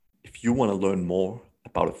If you want to learn more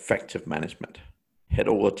about effective management, head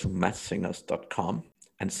over to mattsingers.com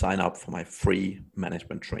and sign up for my free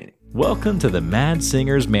management training. Welcome to the Mad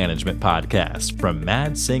Singers Management Podcast from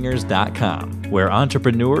madsingers.com, where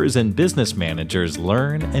entrepreneurs and business managers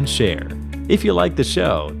learn and share. If you like the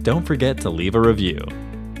show, don't forget to leave a review.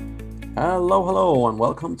 Hello, and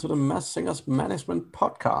welcome to the Mad Singers Management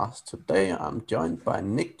Podcast. Today, I'm joined by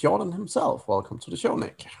Nick Jordan himself. Welcome to the show,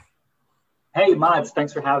 Nick. Hey, Mads,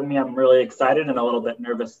 thanks for having me. I'm really excited and a little bit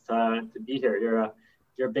nervous to be here.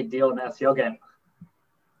 You're a big deal in the SEO game.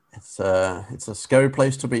 It's a scary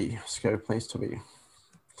place to be.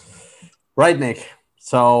 Right, Nick.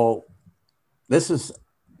 So this is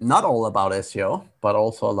not all about SEO, but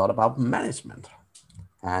also a lot about management.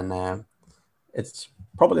 And it's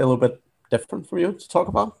probably a little bit different for you to talk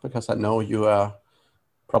about because I know you are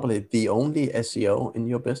probably the only SEO in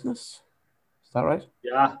your business. Is that right?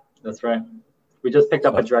 Yeah, that's right. We just picked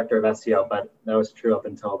up a director of SEO, but that was true up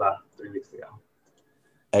until about 3 weeks ago.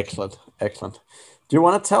 Excellent. Do you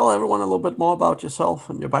want to tell everyone a little bit more about yourself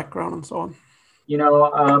and your background and so on? You know,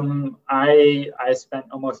 I spent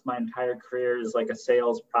almost my entire career as like a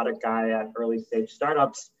sales product guy at early stage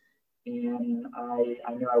startups. And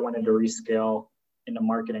I knew I wanted to rescale into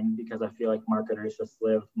marketing because I feel like marketers just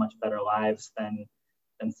live much better lives than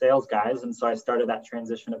sales guys. And so I started that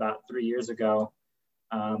transition about 3 years ago.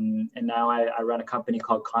 And now I run a company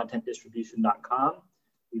called contentdistribution.com.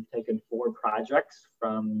 We've taken 4 projects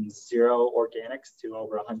from 0 organics to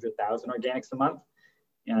over 100,000 organics a month.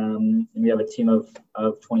 And we have a team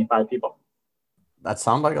of 25 people. That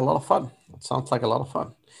sounds like a lot of fun.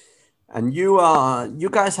 And you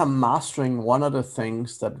guys are mastering one of the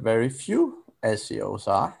things that very few SEOs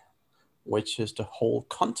are, which is the whole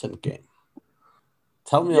content game.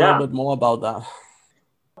 Tell me a little bit more about that.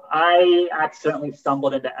 I accidentally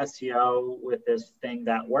stumbled into SEO with this thing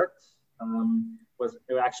that worked.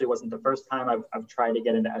 It actually wasn't the first time. I've tried to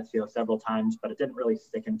get into SEO several times, but it didn't really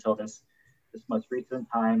stick until this most recent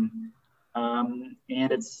time. And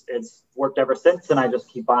it's worked ever since. And I just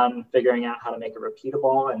keep on figuring out how to make it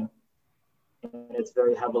repeatable. And it's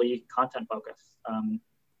very heavily content focused.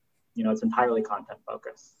 It's entirely content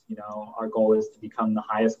focused. Our goal is to become the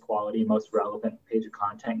highest quality, most relevant page of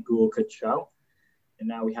content Google could show. And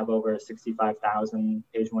now we have over 65,000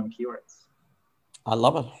 page one keywords. I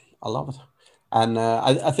love it. And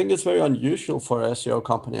I think it's very unusual for an SEO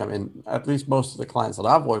company. I mean, at least most of the clients that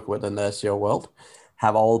I've worked with in the SEO world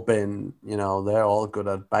have all been, they're all good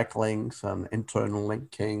at backlinks and internal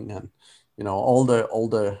linking and, all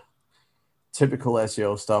the typical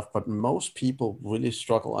SEO stuff. But most people really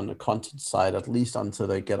struggle on the content side, at least until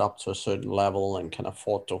they get up to a certain level and can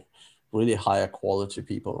afford to really hire quality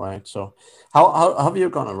people, right? So how have you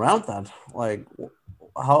gone around that? Like,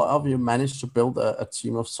 how have you managed to build a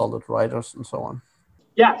team of solid writers and so on?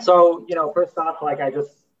 Yeah, so, first off, I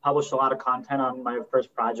just published a lot of content on my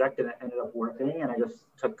first project and it ended up working. And I just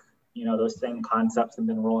took, those same concepts and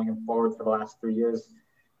been rolling them forward for the last 3 years.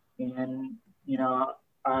 And,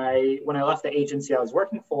 when I left the agency I was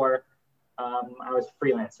working for, I was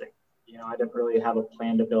freelancing. I didn't really have a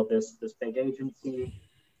plan to build this big agency.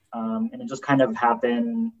 And it just kind of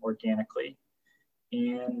happened organically.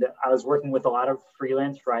 And I was working with a lot of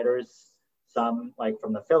freelance writers, some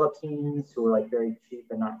from the Philippines who were very cheap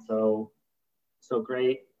and not so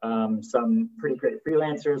great. Some pretty great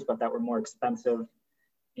freelancers, but that were more expensive.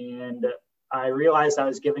 And I realized I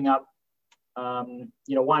was giving up.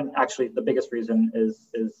 One, actually, the biggest reason is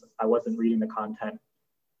I wasn't reading the content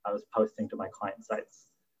I was posting to my client sites.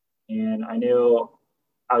 And I knew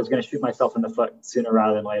I was going to shoot myself in the foot sooner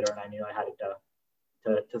rather than later. And I knew I had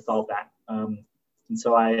to solve that. And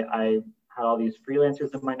so I had all these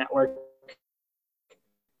freelancers in my network,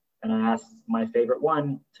 and I asked my favorite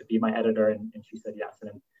one to be my editor, and she said yes.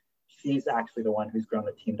 And she's actually the one who's grown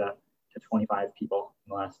the team to 25 people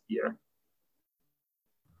in the last year.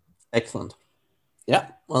 Excellent.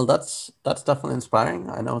 Yeah, well, that's definitely inspiring.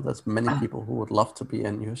 I know there's many people who would love to be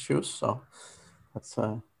in your shoes, so that's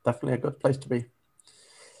definitely a good place to be.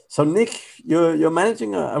 So, Nick, you're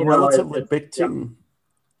managing a relatively big team. Yeah.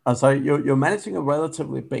 You're managing a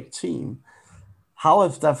relatively big team. How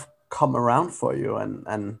has that come around for you,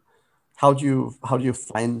 and how do you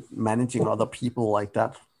find managing other people like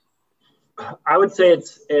that? I would say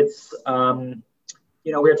it's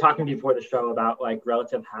we were talking before the show about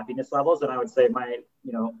relative happiness levels, and I would say I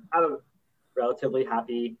have a relatively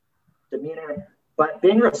happy demeanor, but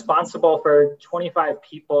being responsible for 25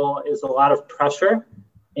 people is a lot of pressure,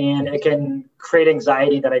 and it can create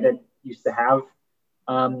anxiety that I didn't used to have.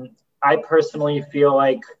 I personally feel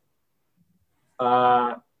like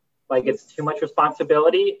like it's too much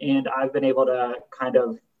responsibility, and I've been able to kind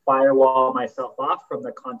of firewall myself off from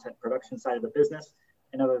the content production side of the business,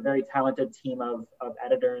 and have a very talented team of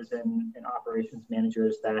editors and operations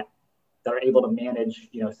managers that are able to manage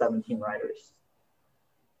 17 writers.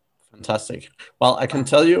 Fantastic. Well, I can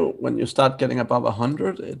tell you when you start getting above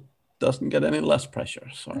 100, it doesn't get any less pressure.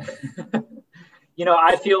 So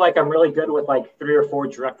I feel like I'm really good with like 3 or 4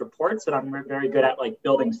 direct reports, and I'm very good at like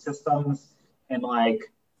building systems and like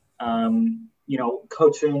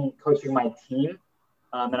coaching my team.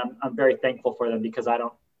 And I'm very thankful for them, because I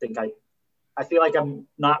don't think I feel like I'm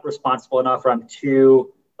not responsible enough, or I'm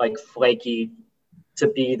too like flaky to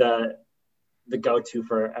be the go-to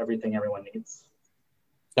for everything everyone needs.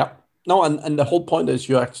 yeah, no, and the whole point is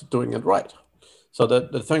you're actually doing it right. So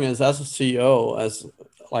the thing is, as a CEO,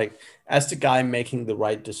 as the guy making the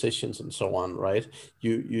right decisions and so on, right?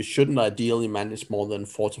 You shouldn't ideally manage more than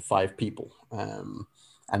 4 to 5 people.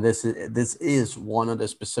 And this is one of the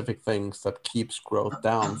specific things that keeps growth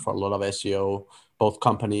down for a lot of SEO, both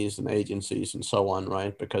companies and agencies and so on,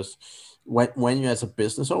 right? Because when you as a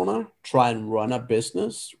business owner try and run a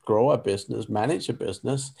business, grow a business, manage a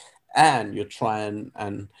business, and you try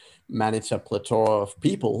and manage a plethora of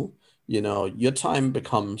people, your time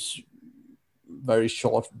becomes very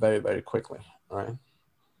short, very, very quickly, right?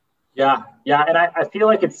 Yeah. And I feel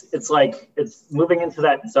like it's like it's moving into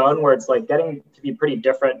that zone where it's like getting to be pretty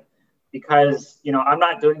different, because, I'm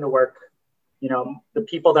not doing the work. The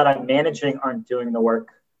people that I'm managing aren't doing the work.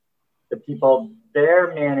 The people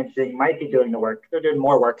they're managing might be doing the work. They're doing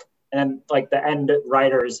more work. And like the end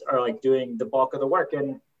writers are like doing the bulk of the work.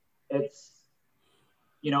 And it's,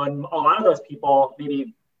 and a lot of those people,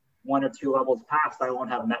 maybe 1 or 2 levels past, I won't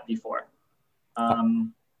have met before.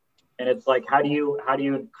 And it's like, how do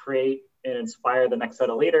you create and inspire the next set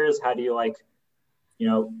of leaders? How do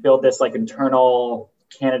you build this like internal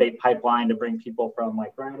candidate pipeline to bring people from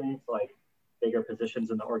like writing to like bigger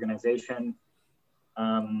positions in the organization?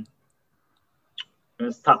 And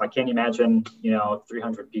it's tough. I can't imagine,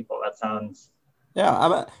 300 people. That sounds.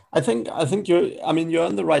 Yeah, I think you're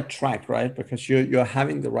on the right track, right? Because you're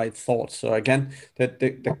having the right thoughts. So again,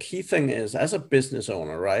 the key thing is, as a business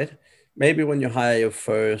owner, right? Maybe when you hire your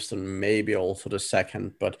first and maybe also the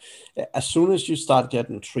second, but as soon as you start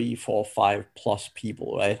getting 3, 4, 5 plus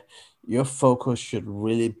people, right? Your focus should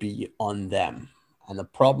really be on them. And the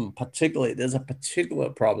problem, there's a particular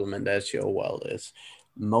problem in the SEO world, is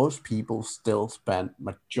most people still spend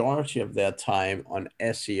majority of their time on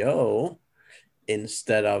SEO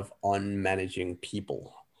instead of on managing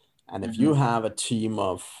people. And if you have a team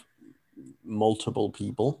of multiple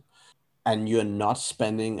people and you're not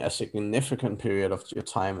spending a significant period of your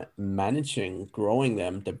time managing, growing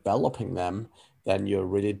them, developing them, then you're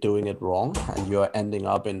really doing it wrong, and you're ending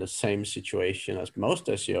up in the same situation as most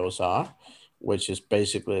SEOs are, which is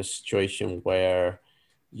basically a situation where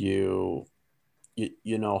you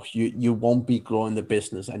won't be growing the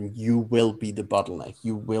business, and you will be the bottleneck.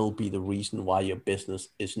 You will be the reason why your business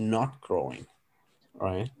is not growing,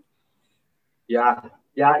 right? Yeah.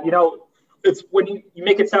 It's when you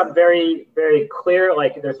make it sound very, very clear,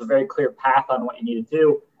 like there's a very clear path on what you need to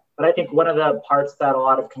do. But I think one of the parts that a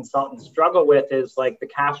lot of consultants struggle with is like the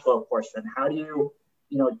cash flow portion. How do you,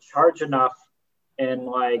 charge enough and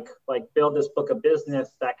like build this book of business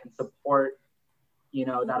that can support,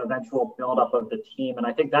 that eventual buildup of the team? And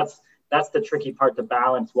I think that's the tricky part to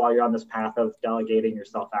balance while you're on this path of delegating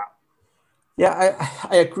yourself out. Yeah,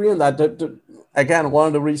 I agree on that. Again, one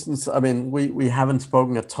of the reasons, we haven't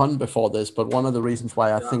spoken a ton before this, but one of the reasons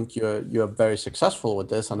why I think you're very successful with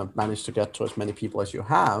this and have managed to get to as many people as you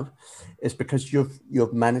have is because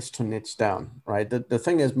you've managed to niche down, right? The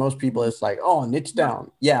thing is, most people is like, oh, niche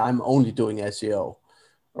down. Yeah, I'm only doing SEO,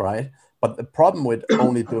 right? But the problem with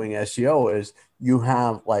only doing SEO is you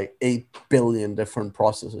have like 8 billion different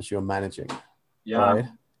processes you're managing, right?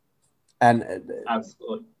 And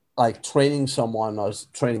absolutely. Like training someone or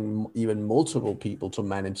training even multiple people to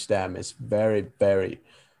manage them is very, very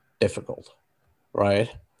difficult,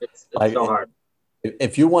 right? It's so hard.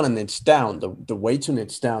 If you want to niche down, the way to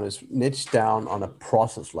niche down is niche down on a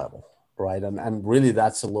process level, right? And really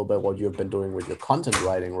that's a little bit what you've been doing with your content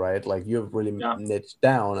writing, right? Like you've really niched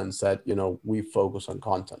down and said, we focus on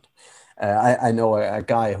content. I know a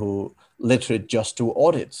guy who literally just do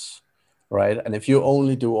audits, right? And if you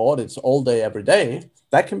only do audits all day, every day,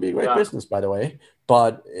 that can be a great business, by the way.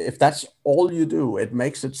 But if that's all you do, it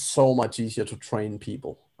makes it so much easier to train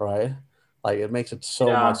people, right? Like it makes it so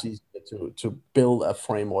much easier to build a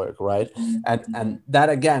framework, right? And that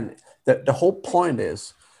again, the whole point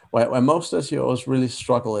is where most SEOs really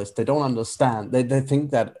struggle is they don't understand. They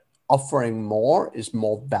think that offering more is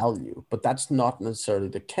more value, but that's not necessarily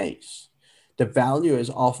the case. The value is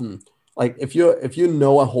often like if you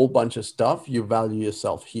know a whole bunch of stuff, you value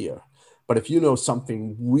yourself here. But if you know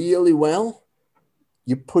something really well,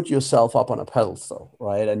 you put yourself up on a pedestal,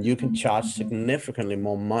 right? And you can charge significantly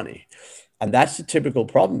more money. And that's the typical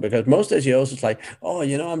problem, because most SEOs is like, oh,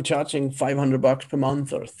 I'm charging $500 per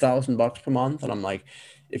month or $1,000 per month. And I'm like,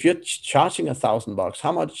 if you're charging $1,000,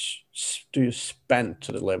 how much do you spend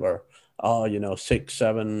to deliver? Oh, 6,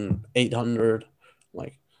 7, 800.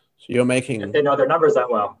 Like, so you're making. If they know their numbers that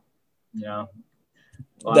well,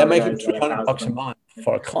 they're making $300 a month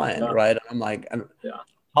for a client, right? And I'm like, and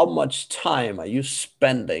how much time are you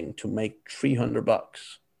spending to make $300?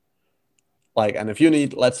 Like, and if you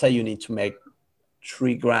need, let's say you need to make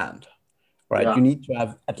 $3,000, right? Yeah. You need to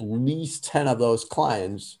have at least 10 of those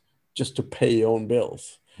clients just to pay your own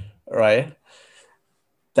bills, right?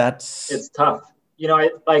 It's tough.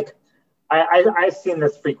 I've seen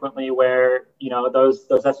this frequently where, those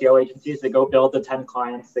SEO agencies, they go build the 10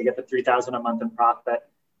 clients, they get the 3,000 a month in profit.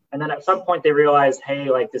 And then at some point they realize, hey,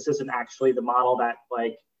 like, this isn't actually the model that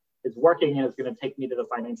like is working and is going to take me to the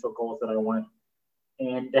financial goals that I want.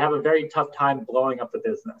 And they have a very tough time blowing up the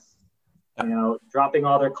business, dropping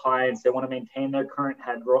all their clients. They want to maintain their current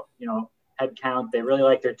head count. They really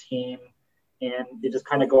like their team, and they just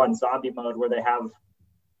kind of go on zombie mode where they have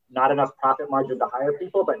not enough profit margin to hire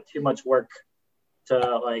people, but too much work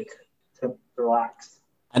to relax.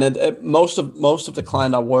 And most of the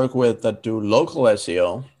clients I work with that do local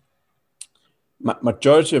SEO,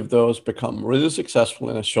 majority of those become really successful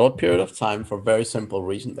in a short period of time for a very simple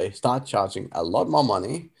reason. They start charging a lot more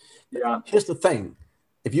money. Yeah. Here's the thing.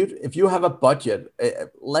 If you have a budget,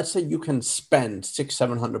 let's say you can spend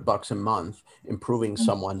 $600-700 a month improving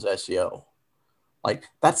someone's SEO, like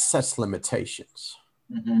that sets limitations.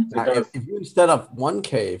 Now, if you, instead of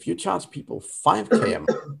 1K, if you charge people 5K a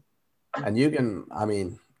month, and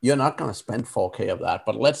you're not going to spend 4K of that,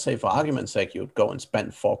 but let's say for argument's sake, you'd go and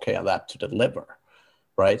spend 4K of that to deliver,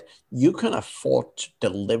 right? You can afford to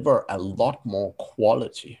deliver a lot more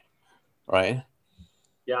quality, right?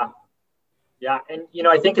 Yeah. Yeah. And,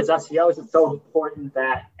 I think as SEOs, it's so important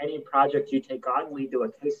that any project you take on lead to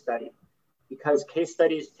a case study, because case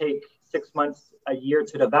studies take 6 months, a year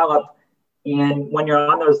to develop. And when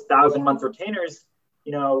you're on those 1,000-month retainers,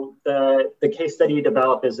 the case study you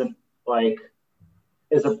develop isn't like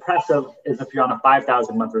as impressive as if you're on a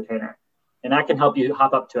 5,000-month retainer. And that can help you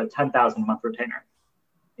hop up to a 10,000-month retainer,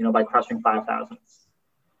 by crushing 5,000.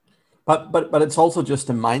 But it's also just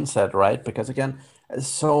a mindset, right? Because again,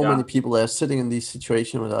 so many people are sitting in these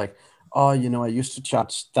situations where they're like, oh, I used to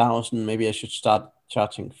charge 1,000, maybe I should start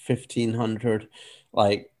charging 1,500.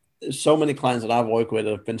 Like, so many clients that I've worked with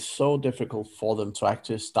have been so difficult for them to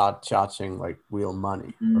actually start charging like real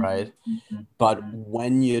money, right? But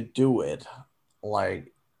when you do it,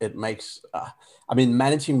 like it makes,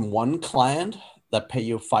 managing one client that pay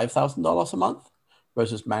you $5,000 a month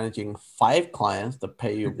versus managing 5 clients that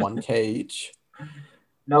pay you 1K each.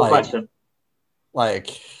 No question.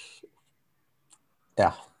 Like,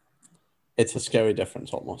 yeah, it's a scary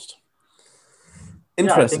difference almost.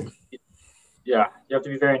 Interesting. Yeah, you have to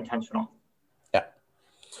be very intentional. Yeah.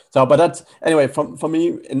 So, but that's anyway, for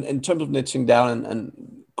me, in terms of niching down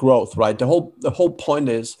and growth, right? The whole point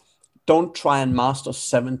is don't try and master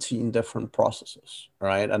 17 different processes,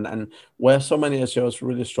 right? And where so many SEOs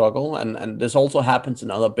really struggle, and this also happens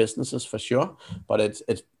in other businesses for sure, but it's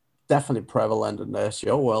definitely prevalent in the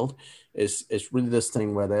SEO world, is really this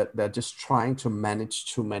thing where they're just trying to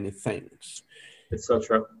manage too many things. It's so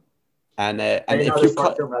true. And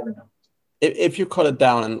if you cut it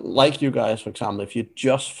down, and like you guys, for example, if you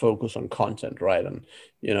just focus on content, right? And,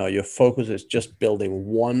 your focus is just building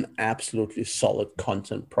one absolutely solid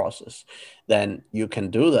content process, then you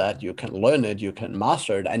can do that. You can learn it, you can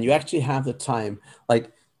master it, and you actually have the time.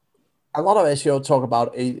 Like a lot of SEO talk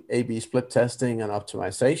about A/B split testing and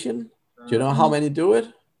optimization. Do you know how many do it?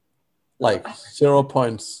 Like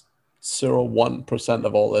 0.01%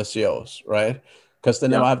 of all SEOs, right? Because they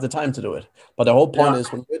never have the time to do it. But the whole point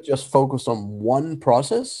is when you're just focused on one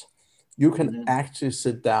process, you can actually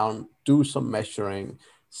sit down, do some measuring,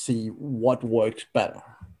 see what works better,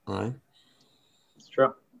 right? It's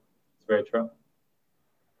true. It's very true.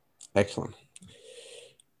 Excellent.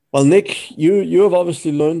 Well, Nick, you have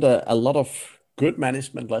obviously learned a lot of good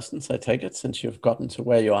management lessons, I take it, since you've gotten to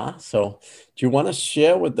where you are. So do you want to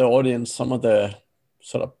share with the audience some of the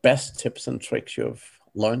sort of best tips and tricks you've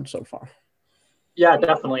learned so far? Yeah,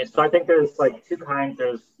 definitely. So I think there's like 2 kinds.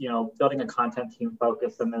 There's, building a content team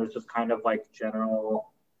focus, and there's just kind of like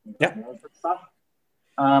general management stuff.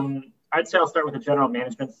 I'd say I'll start with the general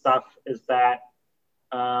management stuff. Is that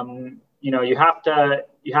you have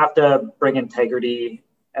to bring integrity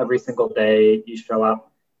every single day you show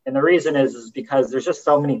up, and the reason is because there's just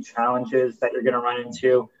so many challenges that you're going to run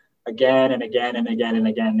into again and again and again and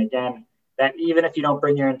again and again. That even if you don't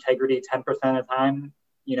bring your integrity 10% of the time,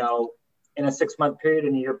 in a 6-month period,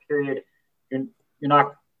 in a year period, you're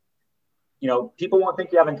not, people won't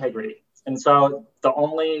think you have integrity. And so the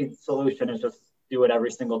only solution is just do it every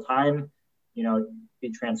single time, be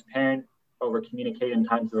transparent, over communicate in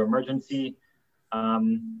times of emergency.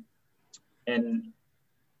 And,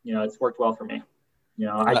 it's worked well for me.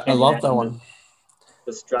 I love that one.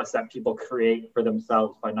 The stress that people create for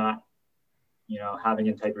themselves by not, having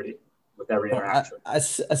integrity with every interaction. I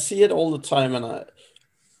see it all the time, and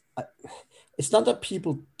it's not that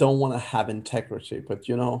people don't want to have integrity, but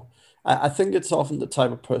I think it's often the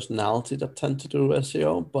type of personality that tend to do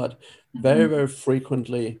SEO, but very, very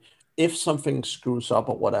frequently, if something screws up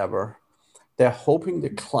or whatever, they're hoping the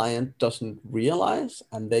client doesn't realize,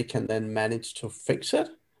 and they can then manage to fix it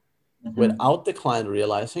without the client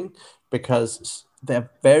realizing, because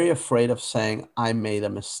they're very afraid of saying, I made a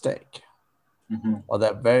mistake. Or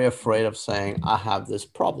they're very afraid of saying, I have this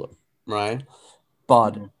problem, right?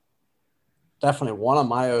 But definitely one of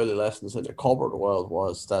my early lessons in the corporate world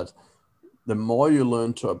was that the more you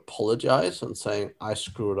learn to apologize and saying, I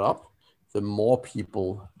screwed up, the more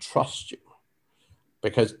people trust you.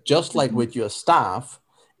 Because just like with your staff,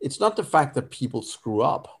 it's not the fact that people screw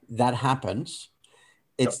up. That happens.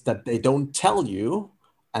 It's that they don't tell you,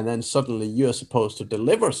 and then suddenly you're supposed to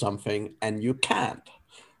deliver something and you can't.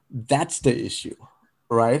 That's the issue,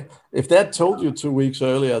 right? If they had told you 2 weeks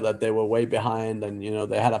earlier that they were way behind and,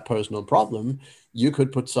 they had a personal problem, you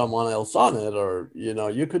could put someone else on it, or,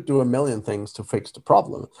 you could do a million things to fix the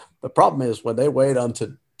problem. The problem is when they wait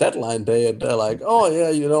until deadline day and they're like, oh yeah,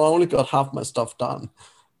 I only got half my stuff done.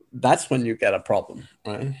 That's when you get a problem,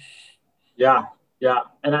 right? Yeah.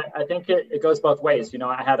 And I think it goes both ways.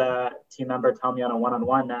 I had a team member tell me on a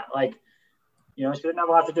one-on-one that she didn't have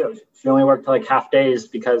a lot to do. She only worked like half days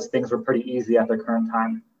because things were pretty easy at the current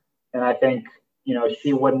time. And I think,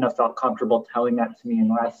 she wouldn't have felt comfortable telling that to me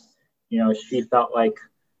unless, she felt like,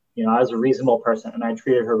 I was a reasonable person and I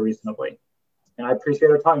treated her reasonably. And I appreciate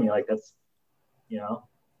her telling me like that's,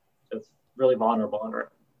 it's really vulnerable of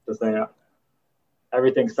her to say,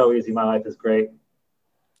 everything's so easy. My life is great.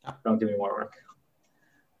 Don't give me more work.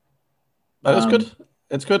 But it's good.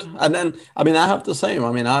 It's good. And then, I have the same.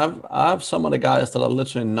 I have some of the guys that are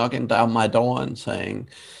literally knocking down my door and saying,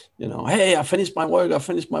 hey, I finished my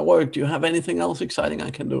work. Do you have anything else exciting I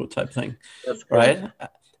can do, type thing? That's right.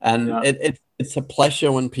 And it's a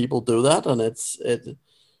pleasure when people do that. And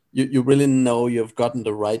you really know you've gotten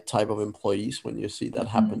the right type of employees when you see that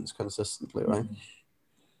happens consistently, right?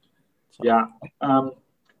 So. Yeah.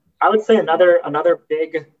 I would say another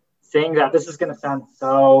big thing that this is going to sound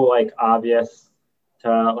so obvious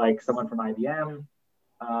to someone from IBM,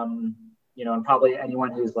 and probably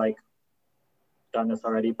anyone who's done this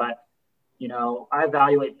already, but I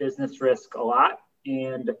evaluate business risk a lot,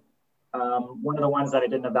 and one of the ones that I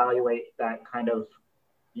didn't evaluate that kind of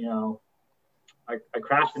I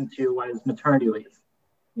crashed into was maternity leave.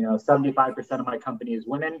 75% of my company is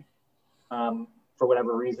women. For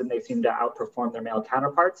whatever reason, they seem to outperform their male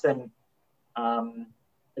counterparts, and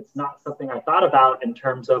it's not something I thought about in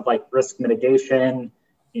terms of risk mitigation,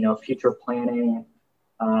 future planning,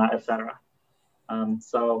 etc.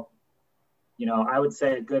 So, I would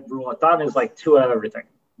say a good rule of thumb is 2 of everything.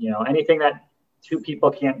 Anything that 2 people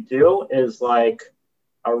can't do is a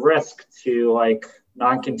risk to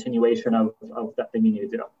non-continuation of that thing you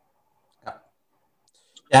need to do.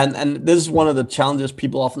 And this is one of the challenges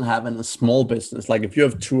people often have in a small business. If you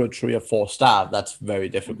have 2 or 3 or 4 staff, that's very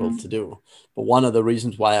difficult to do. But one of the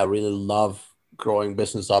reasons why I really love growing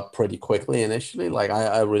business up pretty quickly initially,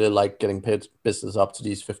 I really like getting business up to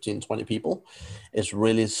these 15, 20 people, is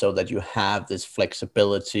really so that you have this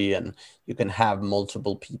flexibility and you can have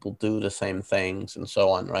multiple people do the same things and so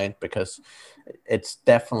on, right? Because it's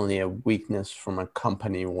definitely a weakness from a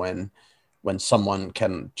company when someone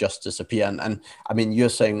can just disappear. And you're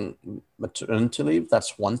saying maternity leave,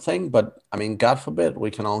 that's one thing, but God forbid, we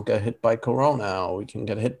can all get hit by Corona, or we can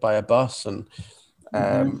get hit by a bus, and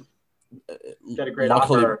get a great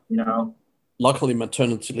offer, Luckily,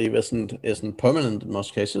 maternity leave isn't permanent in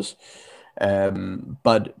most cases.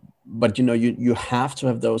 But you have to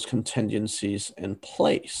have those contingencies in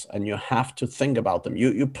place, and you have to think about them.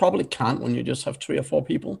 You probably can't when you just have 3 or 4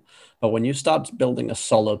 people, but when you start building a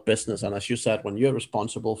solid business, and as you said, when you're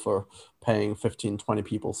responsible for paying 15, 20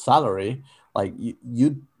 people's salary,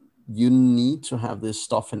 you need to have this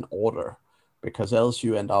stuff in order, because else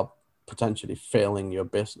you end up potentially failing your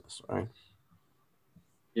business, right?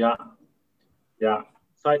 Yeah. Yeah.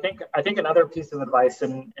 So I think another piece of advice,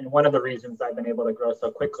 and one of the reasons I've been able to grow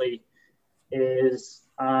so quickly, is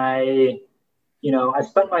I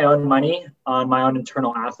spent my own money on my own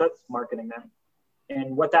internal assets, marketing them.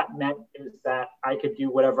 And what that meant is that I could do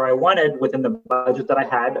whatever I wanted within the budget that I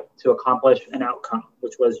had to accomplish an outcome,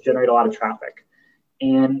 which was generate a lot of traffic.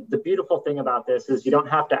 And the beautiful thing about this is you don't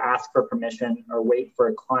have to ask for permission or wait for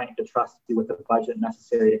a client to trust you with the budget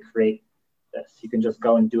necessary to create this. You can just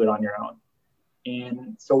go and do it on your own.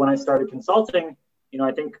 And so when I started consulting,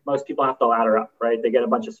 I think most people have to ladder up, right? They get a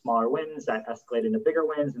bunch of smaller wins that escalate into bigger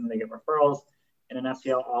wins, and then they get referrals. And in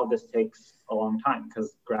SEO, all of this takes a long time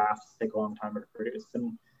because graphs take a long time to produce.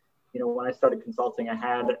 And, when I started consulting, I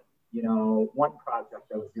had, one project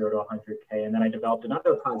that was 0 to 100K. And then I developed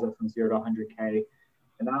another project from 0 to 100K.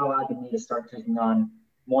 And that allowed me to start taking on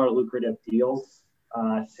more lucrative deals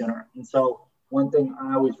sooner. And so one thing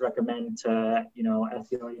I always recommend to,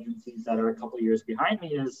 SEO agencies that are a couple of years behind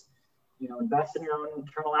me is, invest in your own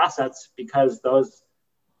internal assets, because those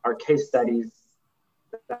are case studies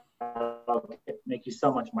that make you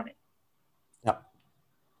so much money.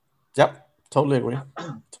 Yep. Totally agree.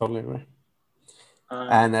 Totally agree.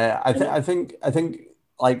 And I think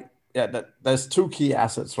like, there's two key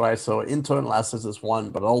assets, right? So internal assets is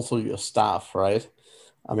one, but also your staff, right?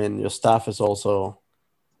 I mean, your staff is also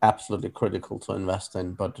absolutely critical to invest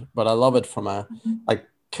in, but I love it from a like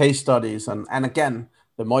case studies, and again,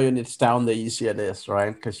 the more you niche down, the easier it is,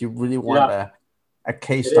 right? Because you really want a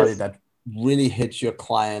case study that really hits your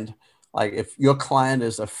client. Like if your client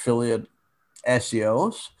is affiliate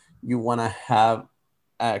SEOs, you want to have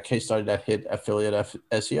a case study that hit affiliate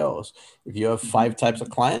SEOs. If you have 5 types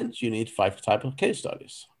of clients, you need 5 types of case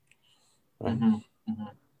studies, right?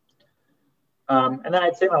 And then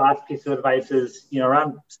I'd say my last piece of advice is,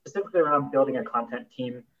 specifically around building a content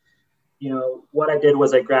team. What I did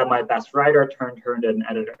was I grabbed my best writer, turned her into an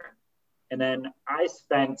editor. And then I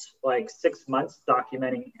spent like 6 months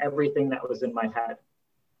documenting everything that was in my head.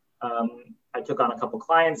 I took on a couple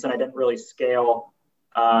clients and I didn't really scale.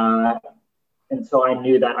 And so I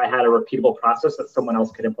knew that I had a repeatable process that someone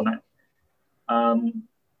else could implement. And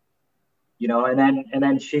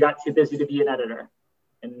then she got too busy to be an editor.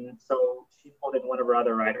 And so she pulled in one of her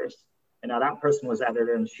other writers. And now that person was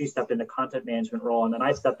editor, and she stepped into content management role. And then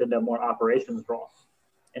I stepped into a more operations role.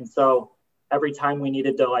 And so every time we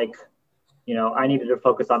needed to I needed to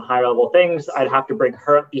focus on higher level things, I'd have to bring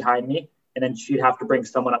her up behind me, and then she'd have to bring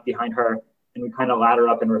someone up behind her. And we kind of ladder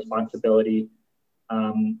up in responsibility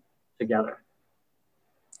together.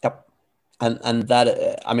 Yep. And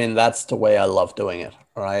that, I mean, that's the way I love doing it,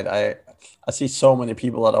 right? I see so many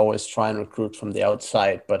people that always try and recruit from the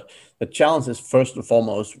outside, but the challenge is, first and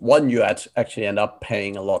foremost, one, you actually end up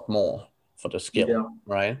paying a lot more for the skill,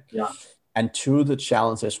 right? Yeah. And two, the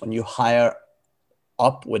challenge is when you hire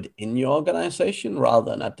up within your organization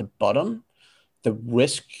rather than at the bottom, the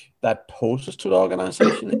risk that poses to the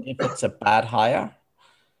organization, if it's a bad hire,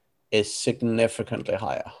 is significantly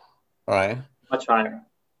higher, right? Much higher.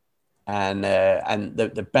 And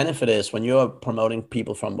the benefit is when you're promoting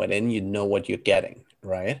people from within, you know what you're getting,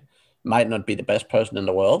 right? Might not be the best person in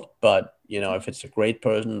the world, but if it's a great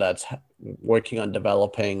person that's working on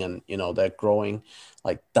developing and they're growing,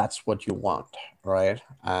 like that's what you want, right?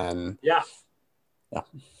 And the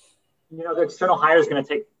external hire is going to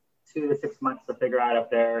take 2 to 6 months to figure out if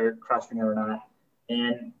they're crushing it or not.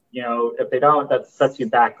 And if they don't, that sets you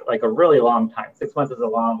back like a really long time. 6 months is a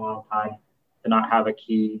long time to not have a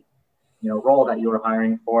key role that you were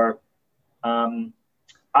hiring for. You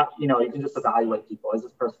can just evaluate people. Is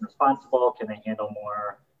this person responsible? Can they handle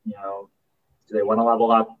more? Do they want to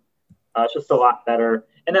level up? It's just a lot better.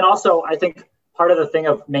 And then also, I think part of the thing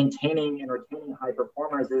of maintaining and retaining high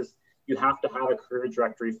performers is you have to have a career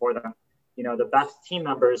directory for them. The best team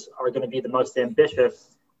members are going to be the most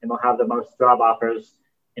ambitious and will have the most job offers.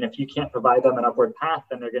 And if you can't provide them an upward path,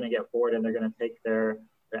 then they're going to get bored and they're going to take their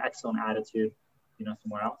excellent attitude,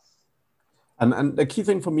 somewhere else. And the key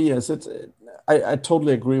thing for me is I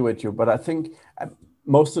totally agree with you, but I think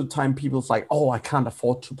most of the time people's like, oh, I can't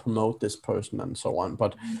afford to promote this person and so on.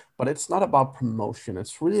 But it's not about promotion.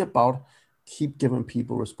 It's really about keep giving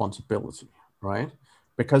people responsibility, right?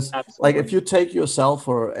 Because like if you take yourself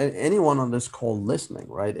or anyone on this call listening,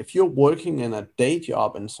 right? If you're working in a day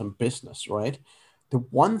job in some business, right? The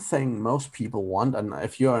one thing most people want, and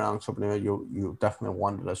if you're an entrepreneur, you definitely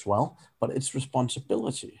want it as well, but it's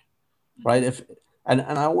responsibility. Right? And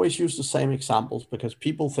I always use the same examples because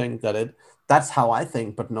people think that that's how I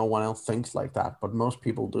think, but no one else thinks like that. But most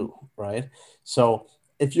people do, right? So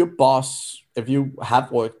if your boss, if you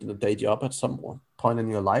have worked in a day job at some point in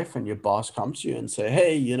your life and your boss comes to you and say,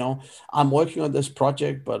 hey, I'm working on this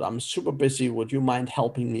project, but I'm super busy. Would you mind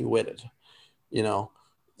helping me with it? You know,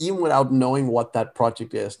 even without knowing what that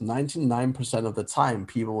project is, 99% of the time,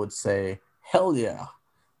 people would say, hell yeah,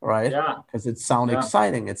 right? Yeah. Because it sounds Yeah.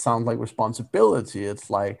 exciting. It sounds like responsibility. It's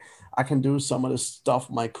like, I can do some of the stuff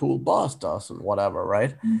my cool boss does and whatever,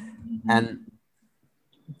 right? Mm-hmm. And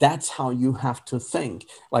that's how you have to think.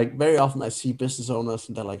 Like very often I see business owners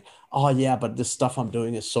and they're like, oh yeah, but this stuff I'm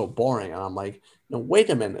doing is so boring. And I'm like, no, wait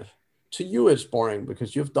a minute. To you, it's boring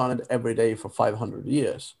because you've done it every day for 500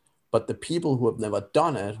 years. But the people who have never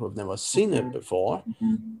done it, who have never seen it before,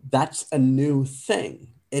 that's a new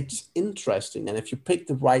thing. It's interesting. And if you pick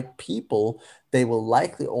the right people, they will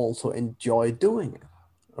likely also enjoy doing it.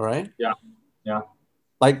 All right. Yeah. Yeah.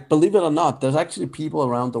 Like, believe it or not, there's actually people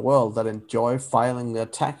around the world that enjoy filing their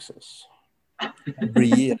taxes every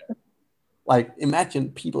year. Like,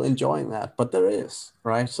 imagine people enjoying that, but there is,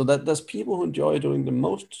 right? So that there's people who enjoy doing the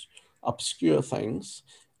most obscure things.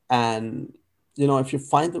 And, if you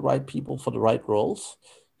find the right people for the right roles,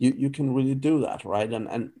 you can really do that, right?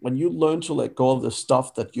 And when you learn to let go of the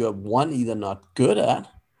stuff that you're one, either not good at,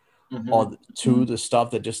 or two, the stuff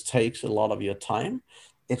that just takes a lot of your time,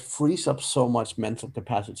 it frees up so much mental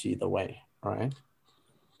capacity either way, right?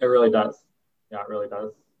 It really does. Yeah, it really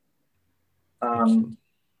does. I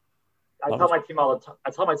tell my team all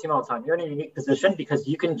the time, you're in a unique position because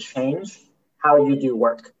you can change how you do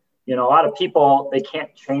work. A lot of people, they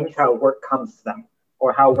can't change how work comes to them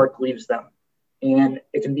or how work leaves them. And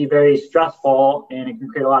it can be very stressful and it can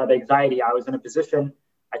create a lot of anxiety. I was in a position,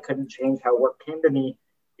 I couldn't change how work came to me.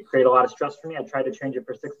 It created a lot of stress for me. I tried to change it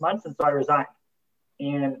for 6 months, and so I resigned.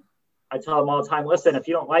 And I tell them all the time, listen, if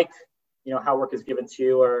you don't like, how work is given to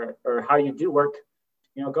you or how you do work,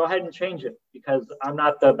 go ahead and change it because I'm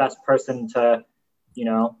not the best person to,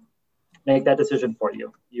 make that decision for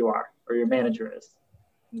you. You are, or your manager is.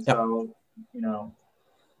 And so,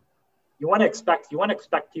 you want to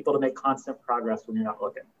expect people to make constant progress when you're not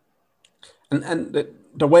looking. And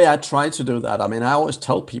the way I try to do that, I always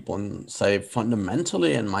tell people and say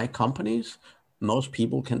fundamentally in my companies, most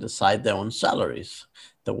people can decide their own salaries.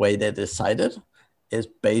 The way they decide it is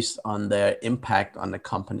based on their impact on the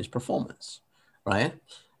company's performance, right?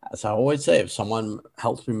 As I always say, if someone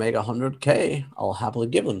helps me make 100K, I'll happily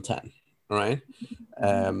give them 10, right?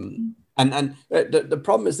 And the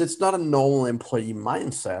problem is it's not a normal employee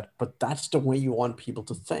mindset, but that's the way you want people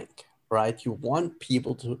to think, right? You want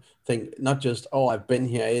people to think not just, oh, I've been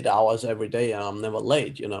here 8 hours every day and I'm never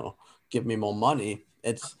late, give me more money.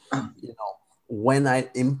 It's, when I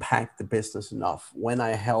impact the business enough, when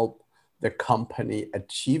I help the company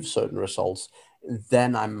achieve certain results,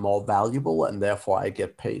 then I'm more valuable and therefore I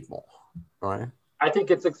get paid more, right? I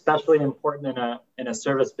think it's especially important in a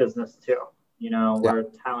service business too, where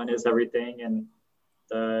talent is everything. And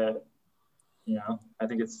I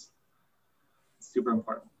think it's super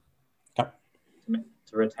important to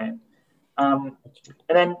retain. And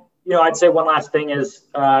then, I'd say one last thing is,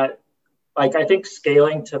 I think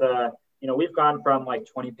scaling to we've gone from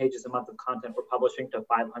 20 pages a month of content we're publishing to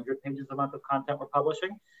 500 pages a month of content we're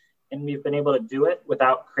publishing. And we've been able to do it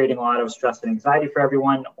without creating a lot of stress and anxiety for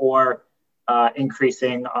everyone or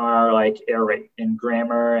increasing our error rate in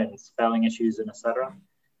grammar and spelling issues and et cetera.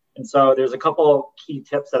 And so there's a couple key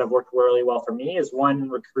tips that have worked really well for me is one,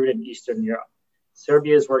 recruit in Eastern Europe.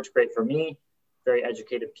 Serbia's worked great for me, very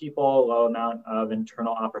educated people, low amount of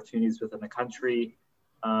internal opportunities within the country.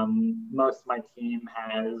 Most of my team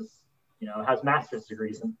has master's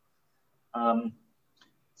degrees.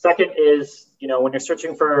 Second is, when you're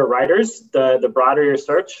searching for writers, the broader your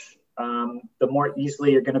search, the more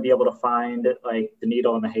easily you're going to be able to find the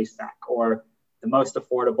needle in the haystack or the most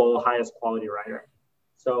affordable, highest quality writer.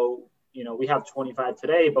 So, we have 25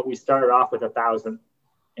 today, but we started off with 1,000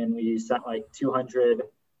 and we sent 200,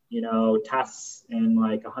 tests and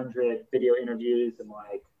 100 video interviews and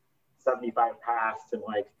 75 passed and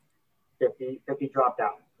 50 dropped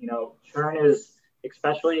out. Churn is,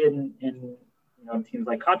 especially in teams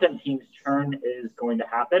like content teams, churn is going to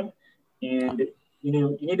happen. And, you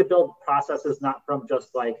need to build processes, not from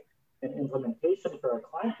just an implementation for a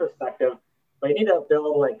client perspective, but you need to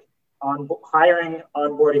build hiring,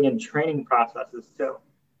 onboarding, and training processes too.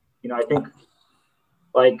 I think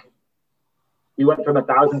we went from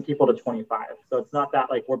 1,000 people to 25. So it's not that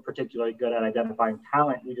we're particularly good at identifying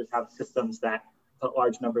talent. We just have systems that put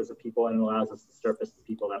large numbers of people in and allows us to surface the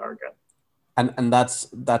people that are good. And that's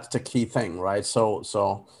the key thing, right?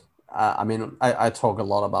 So I mean, I talk a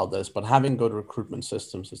lot about this, but having good recruitment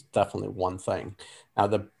systems is definitely one thing. Now,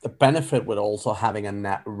 the benefit with also having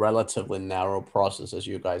a relatively narrow process as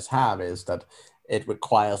you guys have is that it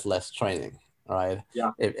requires less training, right?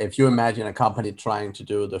 Yeah. If you imagine a company trying to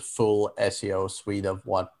do the full SEO suite of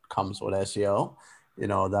what comes with SEO, you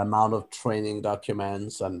know, the amount of training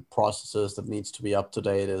documents and processes that needs to be up to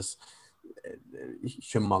date is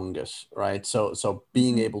humongous, right? So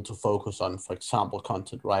being able to focus on, for example,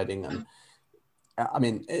 content writing, and I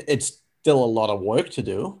mean, it's still a lot of work to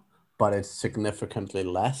do, but it's significantly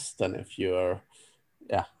less than if you're,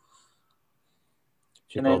 yeah,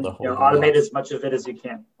 if you And go then, the you know, whole automate route. as much of it as you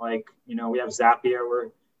can. Like, you know, we have Zapier where,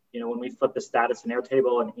 you know, when we flip the status in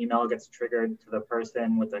Airtable, an email gets triggered to the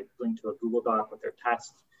person with a link to a Google Doc with their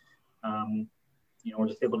test. You know, we're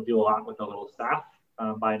just able to do a lot with a little staff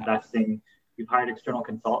by investing. We've hired external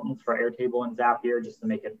consultants for Airtable and Zapier just to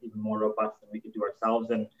make it even more robust than we could do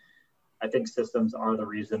ourselves. And I think systems are the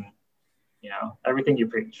reason, you know, everything you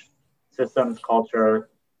preach, systems, culture,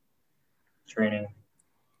 training.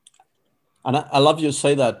 And I love you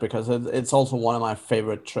say that because it's also one of my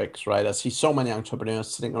favorite tricks, right? I see so many entrepreneurs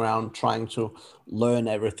sitting around trying to learn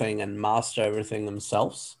everything and master everything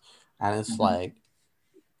themselves. And it's like,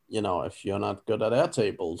 you know, if you're not good at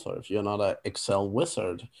Airtables, or if you're not an Excel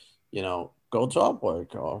wizard, you know, go job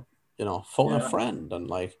work, or, you know, phone a Yeah, friend and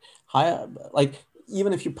like hire, like,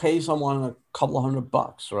 even if you pay someone a couple of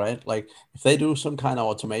 $100, right? Like if they do some kind of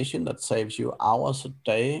automation that saves you hours a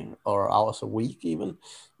day or hours a week, even,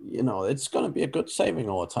 you know, it's going to be a good saving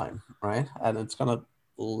over time, right? And it's going to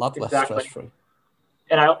a lot less stress exactly. free.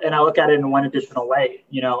 And I look at it in one additional way.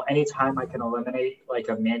 You know, anytime I can eliminate like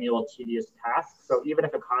a manual tedious task, so even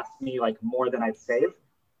if it costs me like more than I'd save,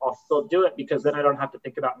 I'll still do it because then I don't have to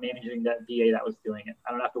think about managing that VA that was doing it.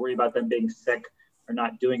 I don't have to worry about them being sick or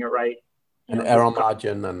not doing it right. You An know, just error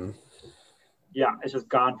margin and yeah, it's just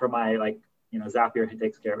gone from my like, you know, Zapier who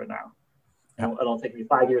takes care of it now. yeah, It'll take me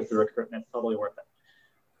 5 years to recruit, and it's totally worth it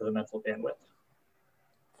for the mental bandwidth.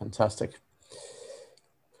 fantastic.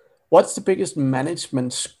 What's the biggest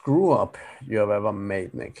management screw up you have ever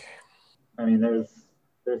made, Nick? I mean, there's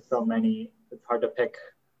so many. It's hard to pick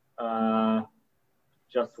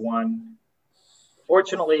just one.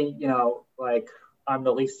 Fortunately, you know, like I'm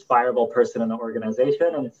the least fireable person in the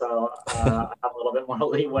organization, and so I have a little bit more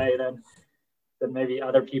leeway than maybe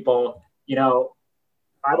other people. You know,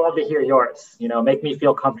 I'd love to hear yours. You know, make me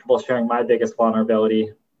feel comfortable sharing my biggest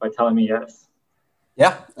vulnerability by telling me yours.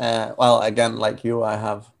 Yeah. Well, again, like you, I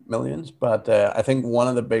have millions, but I think one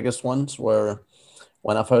of the biggest ones were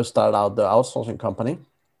when I first started out the outsourcing company.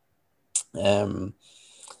 Um,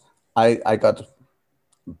 I got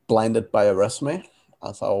blinded by a resume,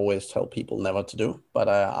 as I always tell people never to do. But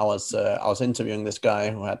I was interviewing this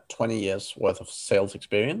guy who had 20 years worth of sales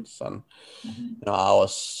experience, and Mm-hmm. you know, I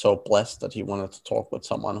was so blessed that he wanted to talk with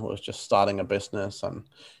someone who was just starting a business, and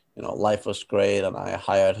you know, life was great, and I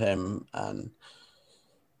hired him. And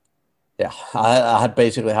yeah, I had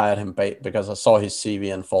basically hired him because I saw his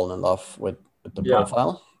CV and fallen in love with the Yeah,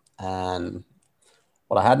 profile. And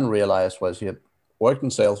what I hadn't realized was he had worked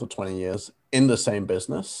in sales for 20 years in the same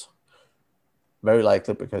business, very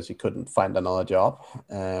likely because he couldn't find another job.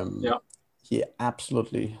 yeah, He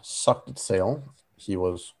absolutely sucked at sales. He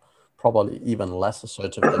was probably even less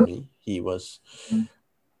assertive than me. He was mm-hmm.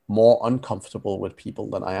 more uncomfortable with people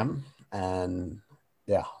than I am. And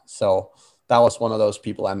yeah, so that was one of those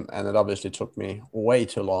people. And it obviously took me way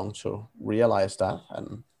too long to realize that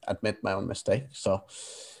and admit my own mistake. So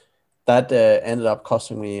that ended up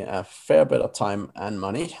costing me a fair bit of time and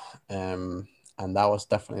money. And that was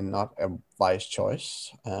definitely not a wise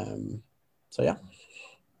choice. So yeah,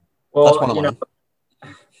 that's Well, one of you know,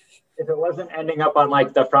 mine. if it wasn't ending up on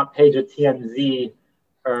like the front page of TMZ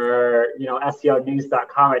or you know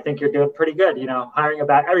SEOnews.com, I think you're doing pretty good. You know, hiring a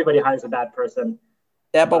bad everybody hires a bad person.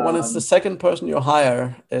 Yeah, but when it's the Um, second person you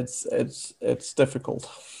hire, it's difficult.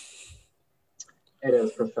 it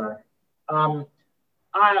is for sure. Um,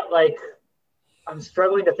 I like I'm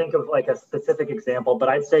struggling to think of like a specific example, but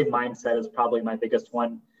I'd say mindset is probably my biggest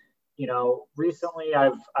one. You know, recently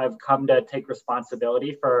I've come to take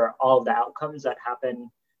responsibility for all of the outcomes that happen,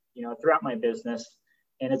 you know, throughout my business,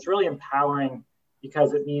 and it's really empowering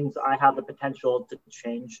because it means I have the potential to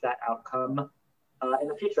change that outcome in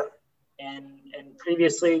the future. And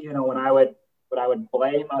previously, you know, when I would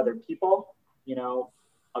blame other people, you know,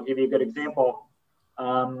 I'll give you a good example.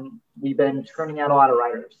 We've been turning out a lot of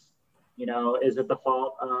writers. You know, is it the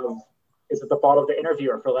fault of the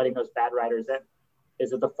interviewer for letting those bad writers in?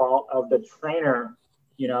 Is it the fault of the trainer,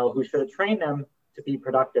 you know, who should have trained them, to be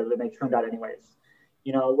productive, and they turned out anyways.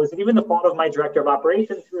 Was it even the fault of my director of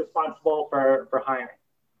operations who was responsible for hiring?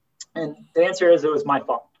 And the answer is it was my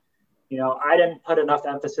fault. I didn't put enough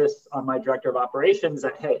emphasis on my director of operations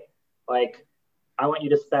that, hey, like, I want you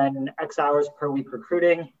to spend X hours per week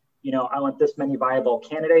recruiting. I want this many viable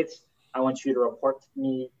candidates. I want you to report to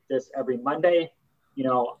me this every Monday.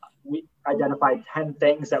 We identified 10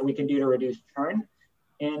 things that we can do to reduce churn.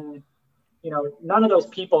 And, none of those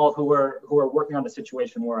people who were working on the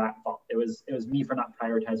situation were at fault. It was me for not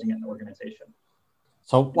prioritizing it in the organization.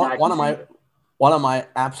 So one of my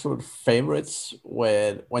absolute favorites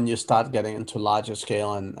when you start getting into larger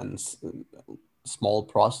scale and small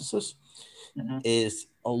processes is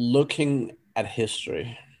looking at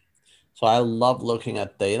history. So I love looking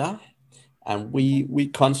at data, and we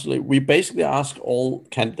basically ask all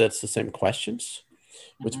candidates the same questions,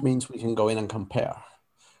 which means we can go in and compare.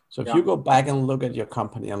 So if you go back and look at your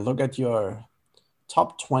company and look at your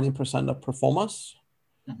top 20% of performers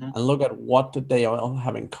and look at what did they all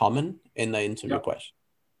have in common in the interview question.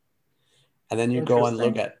 And then you go and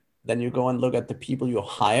look at the people you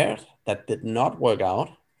hired that did not work out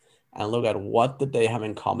and look at what did they have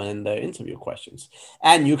in common in their interview questions.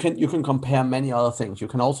 And you can compare many other things. You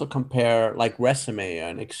can also compare like resume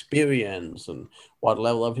and experience and what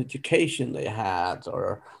level of education they had,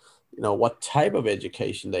 or what type of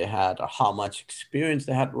education they had, or how much experience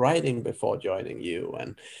they had writing before joining you.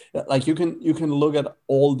 And like you can look at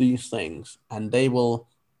all these things, and they will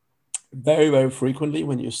very, very frequently,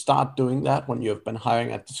 when you start doing that, when you've been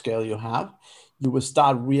hiring at the scale you have, you will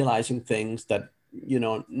start realizing things that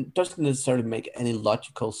doesn't necessarily make any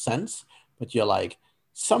logical sense, but you're like,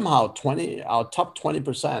 somehow our top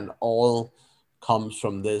 20% all comes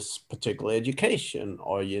from this particular education,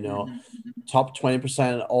 or top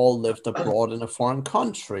 20% all lived abroad in a foreign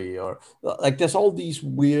country, or like there's all these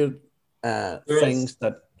weird things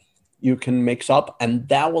that you can mix up, and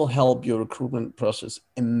that will help your recruitment process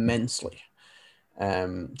immensely.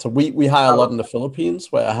 So we hire a lot in the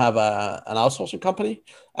Philippines, where I have an outsourcing company,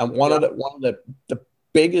 and one of the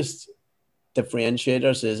biggest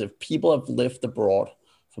differentiators is if people have lived abroad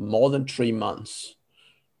for more than 3 months,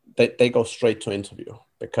 they go straight to interview,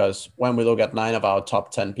 because when we look at 9 of our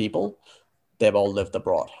top 10 people, they've all lived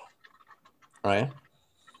abroad, right?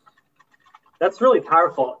 That's really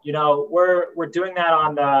powerful. We're doing that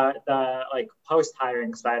on the like post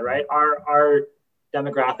hiring side, right? Our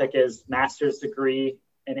demographic is master's degree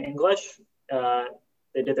in English.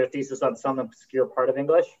 They did their thesis on some obscure part of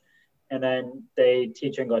English, and then they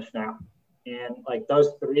teach English now. And like those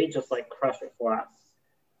 3 just like crush it for us.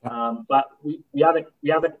 But we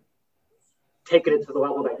haven't taken it to the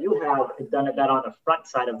level that you have and done that on the front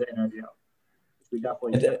side of the interview. We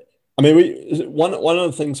definitely did. I mean, one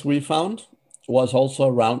of the things we found was also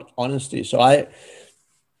around honesty. So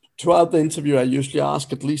throughout the interview, I usually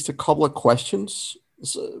ask at least a couple of questions.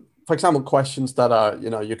 So, for example, questions that are,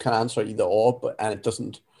 you can answer either or,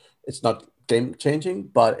 it's not game changing,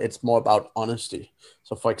 but it's more about honesty.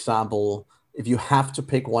 So for example, if you have to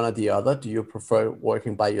pick one or the other, do you prefer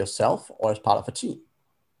working by yourself or as part of a team?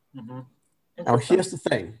 Now, here's the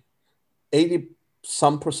thing.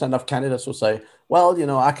 80% of candidates will say,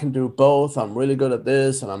 well, I can do both. I'm really good at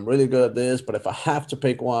this and I'm really good at this. But if I have to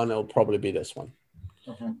pick one, it'll probably be this one.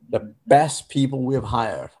 The best people we have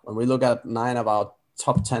hired, when we look at 9 of our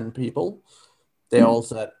top 10 people, they all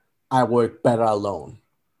said, I work better alone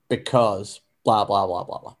because blah, blah, blah,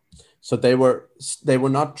 blah, blah. So they were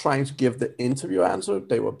not trying to give the interview answer.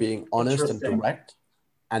 They were being honest and direct.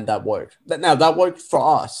 And that worked. Now, that worked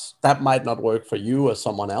for us. That might not work for you or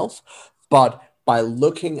someone else. But by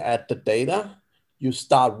looking at the data, you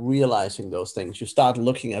start realizing those things. You start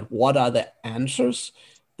looking at what are the answers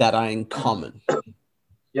that are in common.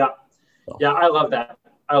 Yeah. Yeah, I love that.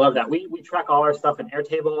 We track all our stuff in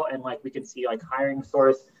Airtable, and like we can see like hiring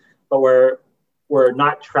source, but we're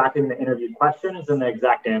not tracking the interview questions and the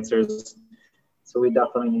exact answers. So we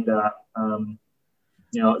definitely need to,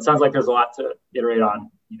 it sounds like there's a lot to iterate on,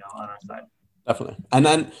 on our side. Definitely. And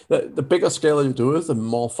then the bigger scale you do it, the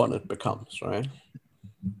more fun it becomes, right?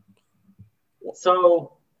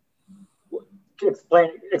 So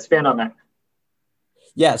expand on that.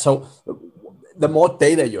 Yeah. So the more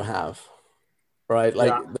data you have, right?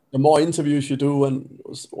 Like the more interviews you do and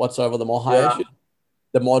whatsoever, the more hires you,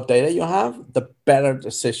 the more data you have, the better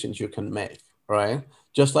decisions you can make, right?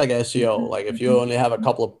 Just like SEO, like if you only have a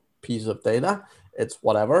couple of pieces of data, it's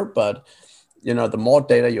whatever. But, the more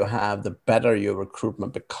data you have, the better your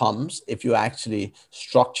recruitment becomes if you actually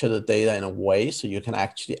structure the data in a way so you can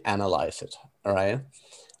actually analyze it, all right?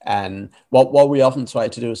 And what we often try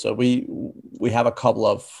to do, so we have a couple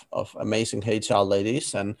of amazing HR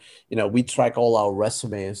ladies, and we track all our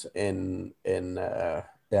resumes in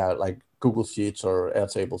like Google Sheets or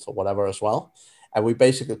Airtables or whatever as well, and we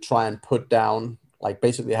basically try and put down, like,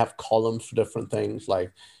 basically have columns for different things,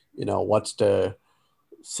 like what's the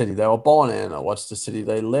city they were born in, or what's the city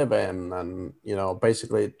they live in, and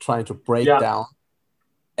basically trying to break down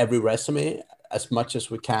every resume as much as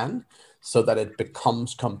we can, so that it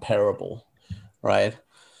becomes comparable, right?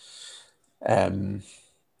 Yeah.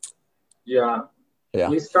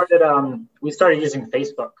 We started using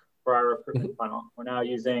Facebook for our recruitment funnel. We're now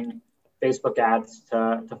using Facebook ads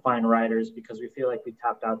to find writers, because we feel like we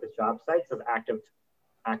tapped out the job sites of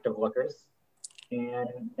active lookers.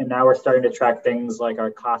 And now we're starting to track things like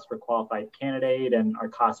our cost per qualified candidate and our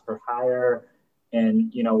cost per hire,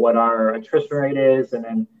 and what our attrition rate is, and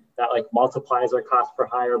then that like multiplies our cost per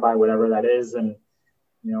hire by whatever that is. And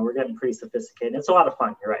we're getting pretty sophisticated. It's a lot of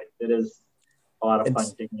fun. You're right. It is a lot of fun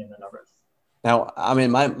digging in the numbers. Now, I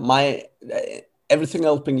mean, my everything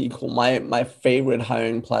else being equal, my favorite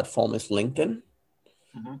hiring platform is LinkedIn.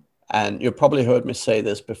 Mm-hmm. And you've probably heard me say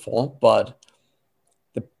this before, but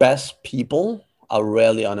the best people are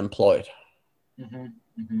rarely unemployed. Mm-hmm.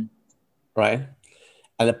 Mm-hmm. Right?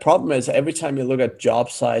 And the problem is, every time you look at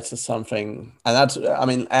job sites or something,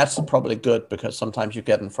 and ads are probably good, because sometimes you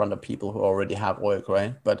get in front of people who already have work,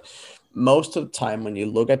 right? But most of the time when you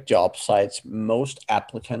look at job sites, most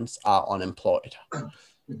applicants are unemployed.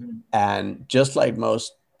 Mm-hmm. And just like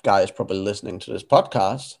most guys probably listening to this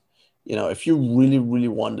podcast, if you really, really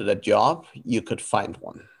wanted a job, you could find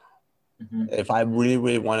one. Mm-hmm. If I really,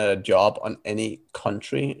 really wanted a job on any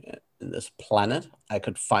country in this planet, I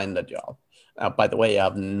could find a job. By the way, I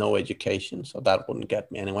have no education, so that wouldn't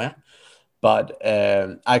get me anywhere. But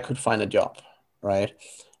I could find a job, right?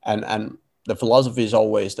 And the philosophy is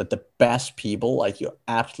always that the best people, like your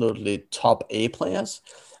absolutely top A players,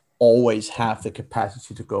 always have the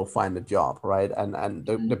capacity to go find a job, right? And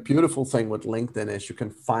the beautiful thing with LinkedIn is you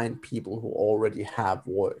can find people who already have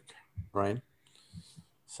work, right?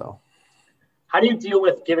 So how do you deal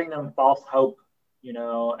with giving them false hope,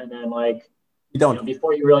 and then like, you don't,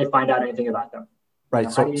 before you really find out anything about them, right?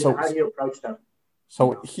 How do you approach them?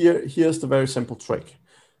 So here's the very simple trick.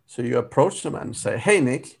 So you approach them and say, "Hey,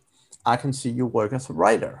 Nick, I can see you work as a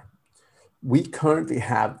writer. We currently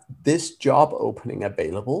have this job opening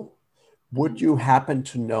available. Would you happen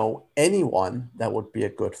to know anyone that would be a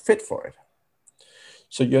good fit for it?"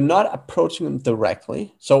 So you're not approaching them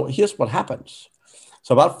directly. So here's what happens.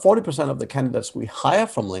 So about 40% of the candidates we hire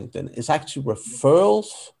from LinkedIn is actually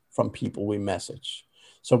referrals from people we message.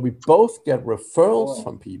 So we both get referrals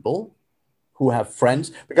from people who have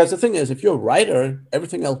friends, because the thing is, if you're a writer,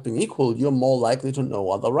 everything else being equal, you're more likely to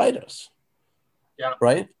know other writers. Yeah.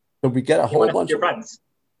 Right? So we get a whole bunch of friends.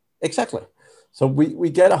 Exactly. So we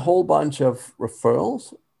get a whole bunch of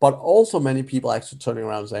referrals, but also many people actually turning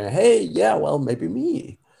around saying, "Hey, yeah, well, maybe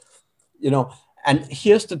me." And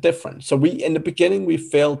here's the difference. So in the beginning, we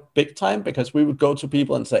failed big time, because we would go to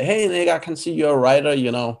people and say, "Hey, Nick, I can see you're a writer,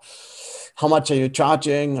 how much are you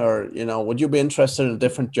charging? Or, would you be interested in a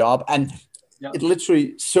different job?" And it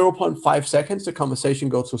literally 0.5 seconds, the conversation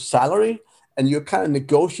goes to salary, and you're kind of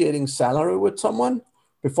negotiating salary with someone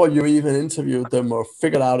before you even interviewed them or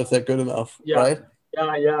figured out if they're good enough, right?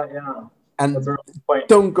 Yeah. And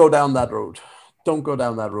don't go down that road. Don't go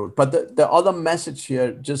down that road. But the other message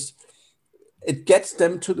here, just, it gets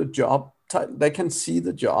them to the job. They can see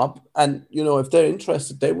the job, and if they're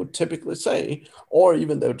interested, they would typically say, or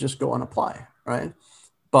even they would just go and apply, right?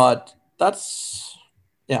 But that's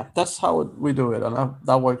how we do it, and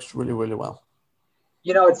that works really, really well.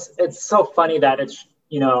 It's so funny that it's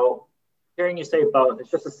hearing you say both. It's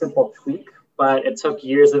just a simple tweak, but it took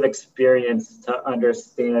years of experience to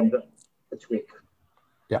understand the tweak,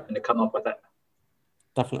 and to come up with it.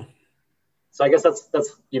 Definitely. So I guess that's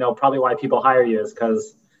probably why people hire you, is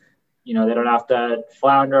because they don't have to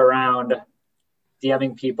flounder around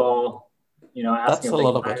DMing people, asking if they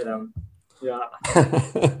can hire them. Yeah.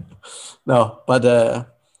 No, but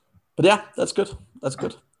yeah, that's good. That's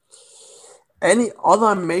good. Any other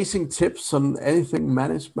amazing tips on anything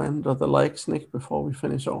management or the likes, Nick, before we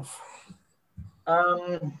finish off?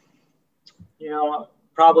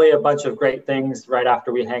 Probably a bunch of great things right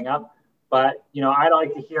after we hang up. But, I'd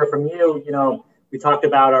like to hear from you. We talked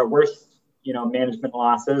about our worst, management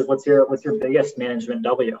losses. What's your biggest management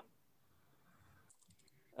W?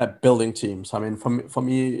 Building teams. I mean, for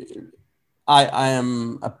me, I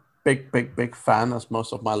am a big fan, as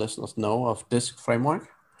most of my listeners know, of DISC framework.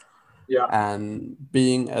 Yeah. And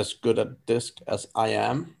being as good at DISC as I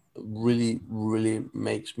am, really, really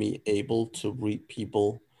makes me able to read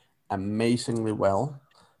people amazingly well.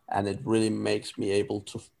 And it really makes me able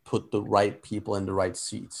to put the right people in the right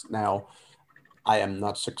seats. Now, I am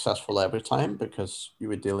not successful every time because you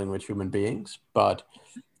were dealing with human beings, but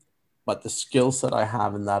the skills that I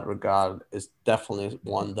have in that regard is definitely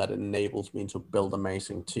one that enables me to build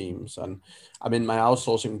amazing teams. And I mean, my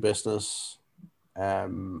outsourcing business,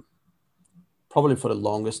 probably for the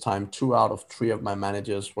longest time, 2 out of 3 of my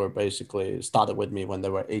managers were basically started with me when they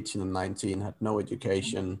were 18 and 19, had no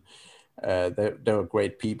education. They were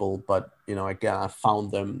great people, but again, I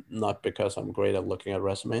found them not because I'm great at looking at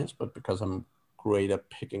resumes, but because I'm great at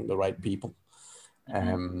picking the right people.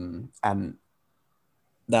 And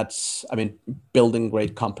that's, I mean, building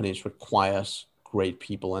great companies requires great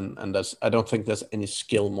people, and I don't think there's any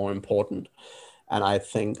skill more important. And I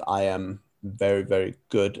think I am very, very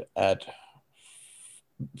good at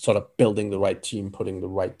sort of building the right team, putting the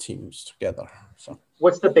right teams together. So,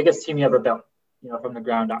 what's the biggest team you ever built, from the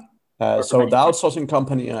ground up? So the outsourcing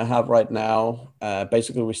company I have right now,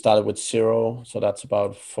 basically we started with 0. So that's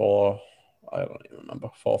about I don't even remember,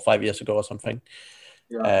 4 or 5 years ago or something.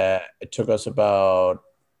 Yeah. It took us about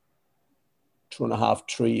 2.5,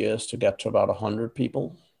 3 years to get to about 100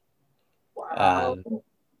 people. Wow. And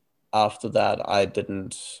after that, I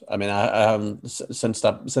haven't,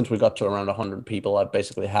 since we got to around 100 people, I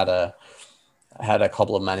basically had a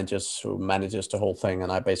couple of managers who manages the whole thing,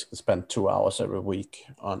 and I basically spent 2 hours every week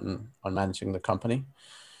on managing the company.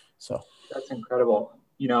 So that's incredible.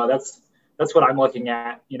 That's what I'm looking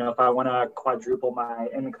at. If I want to quadruple my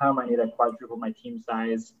income, I need to quadruple my team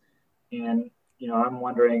size. And I'm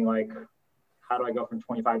wondering, like, how do I go from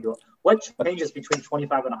 25 to what changes between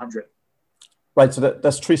 25 and 100? Right. So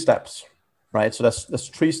that's 3 steps, right? So that's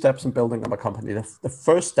 3 steps in building up a company. The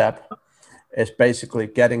first step is basically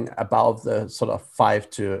getting above the sort of 5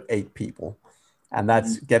 to 8 people. And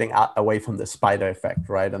that's getting away from the spider effect,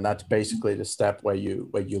 right? And that's basically the step where you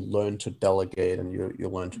learn to delegate and you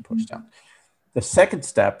learn to push down. The second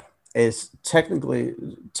step is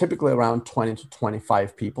typically around 20 to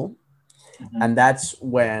 25 people. And that's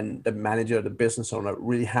when the manager, the business owner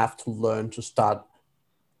really have to learn to start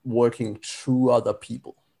working through other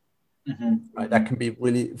people. Right? That can be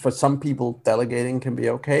really, for some people, delegating can be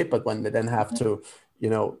okay, but when they then have to,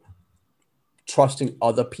 trusting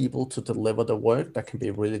other people to deliver the work, that can be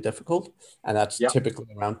really difficult. And that's typically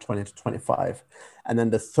around 20 to 25. And then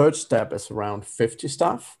the third step is around 50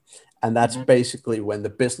 staff. And that's basically when the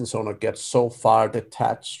business owner gets so far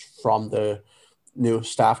detached from the new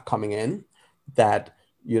staff coming in that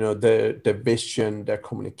the vision, their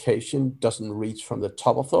communication doesn't reach from the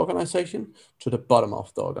top of the organization to the bottom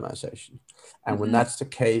of the organization. And when that's the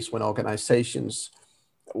case,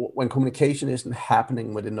 when communication isn't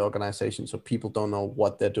happening within the organization, so people don't know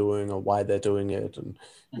what they're doing or why they're doing it, and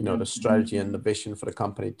the strategy and the vision for the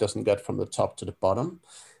company doesn't get from the top to the bottom,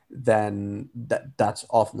 then that's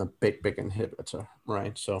often a big inhibitor,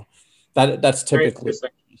 right? So that's typically 3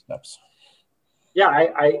 steps. Yeah,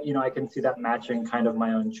 I can see that matching kind of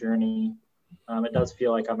my own journey. It does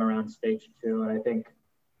feel like I'm around stage 2, and I think,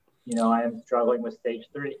 I am struggling with stage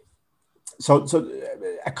 3. So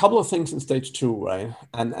a couple of things in stage 2, right?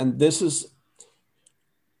 And this is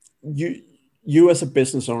you as a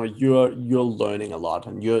business owner, you're learning a lot,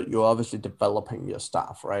 and you're obviously developing your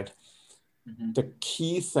staff, right? The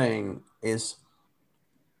key thing is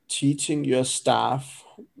teaching your staff,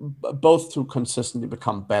 both to consistently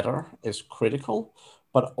become better is critical,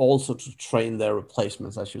 but also to train their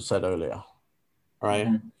replacements, as you said earlier, right?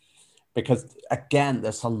 Because again,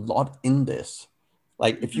 there's a lot in this.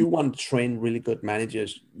 Like if you want to train really good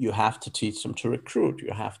managers, you have to teach them to recruit.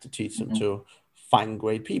 You have to teach them to find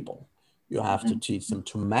great people. You have to teach them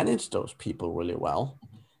to manage those people really well.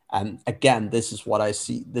 And again, this is what I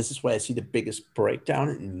see. This is where I see the biggest breakdown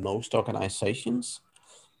in most organizations,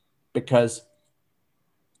 because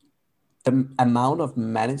the amount of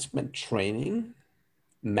management training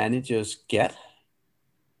managers get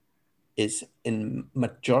is in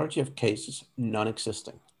majority of cases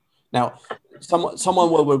non-existing. Now, someone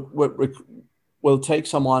will take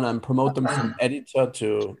someone and promote them from editor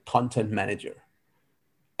to content manager,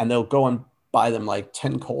 and they'll go and buy them like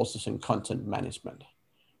 10 courses in content management,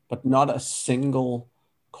 but not a single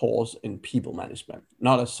course in people management,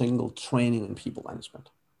 not a single training in people management.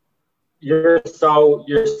 You're so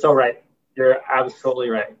right. You're absolutely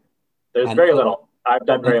right. There's very little. I've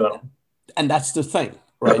done very little. And that's the thing,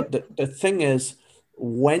 right? The thing is,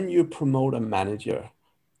 when you promote a manager,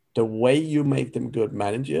 the way you make them good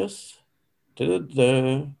managers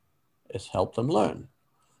is help them learn,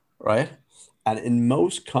 right? And in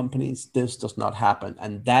most companies, this does not happen.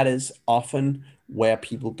 And that is often where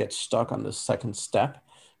people get stuck on the second step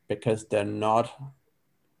because they're not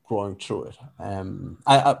growing through it.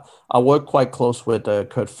 I work quite close with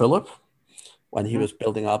Kurt Phillip when he was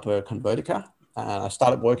building up Convertica. And I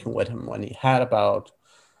started working with him when he had about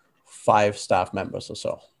 5 staff members or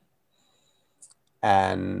so.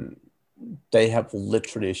 And they have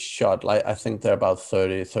literally shot, like, I think they're about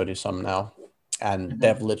 30 some now. And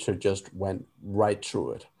they've literally just went right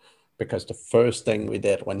through it. Because the first thing we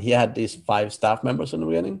did when he had these 5 staff members in the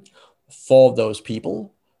beginning, 4 of those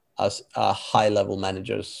people are high-level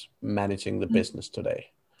managers managing the business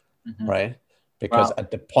today, right? Because at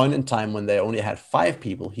the point in time when they only had 5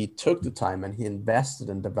 people, he took the time and he invested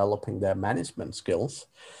in developing their management skills.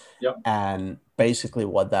 Yep. And basically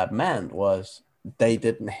what that meant was they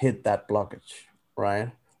didn't hit that blockage,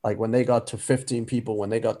 right? Like when they got to 15 people, when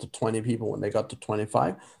they got to 20 people, when they got to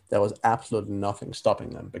 25, there was absolutely nothing stopping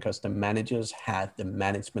them because the managers had the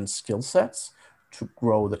management skill sets to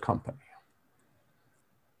grow the company.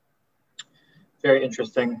 Very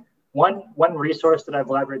interesting. One resource that I've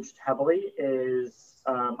leveraged heavily is,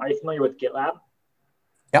 are you familiar with GitLab?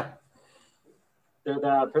 Yep.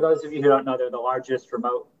 For those of you who don't know, they're the largest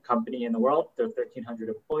remote company in the world. They're 1,300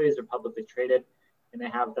 employees, they're publicly traded, and they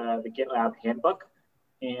have the GitLab handbook.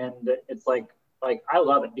 And it's like I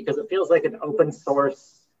love it because it feels like an open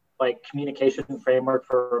source like communication framework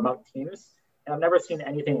for remote teams. And I've never seen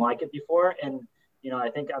anything like it before. And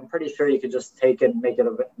I'm pretty sure you could just take and make it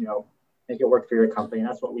make it work for your company. And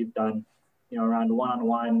that's what we've done, around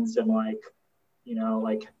one-on-ones and like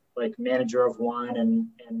manager of one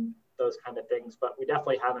and those kind of things. But we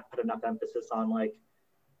definitely haven't put enough emphasis on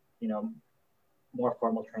more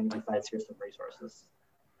formal training besides here's some resources.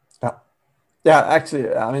 Yeah,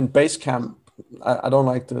 actually, I mean, Basecamp, I don't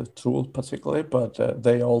like the tool particularly, but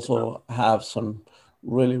they also have some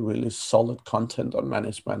really, really solid content on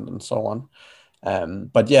management and so on.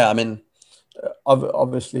 But yeah, I mean,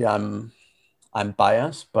 obviously I'm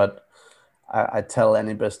biased, but I tell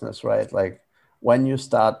any business, right? Like when you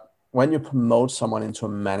promote someone into a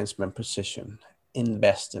management position,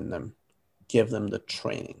 invest in them, give them the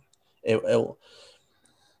training. It'll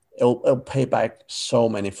pay back so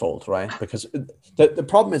many fold, right? Because the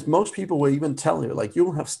problem is most people will even tell you, like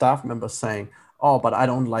you'll have staff members saying, oh, but I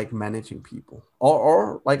don't like managing people.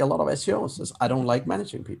 Or like a lot of SEOs says, I don't like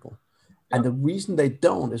managing people. Yeah. And the reason they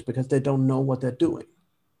don't is because they don't know what they're doing.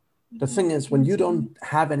 The thing is, when you don't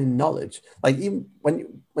have any knowledge, like even when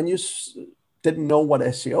you didn't know what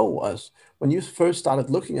SEO was, when you first started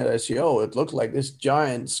looking at SEO, it looked like this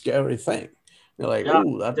giant, scary thing. You're like,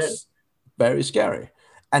 oh, that's very scary.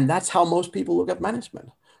 And that's how most people look at management.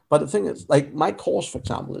 But the thing is, like my course, for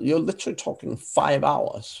example, you're literally talking 5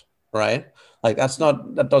 hours, right? Like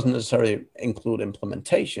that doesn't necessarily include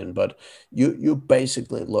implementation, but you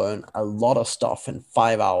basically learn a lot of stuff in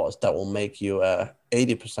 5 hours that will make you a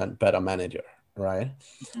 80% better manager, right?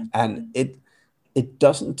 Mm-hmm. And it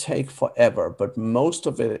doesn't take forever, but most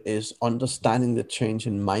of it is understanding the change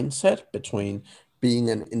in mindset between being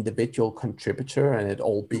an individual contributor and it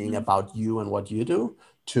all being about you and what you do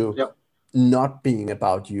to not being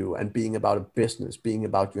about you and being about a business, being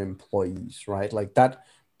about your employees, right? Like that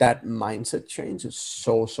mindset change is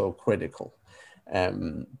so critical.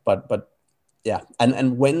 But yeah,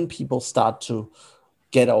 and when people start to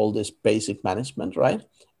get all this basic management, right,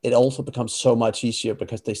 it also becomes so much easier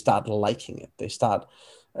because they start liking it. They start,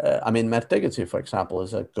 Matt Diggity, for example,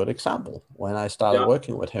 is a good example. When I started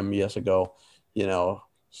working with him years ago,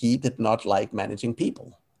 he did not like managing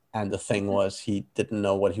people. And the thing was, he didn't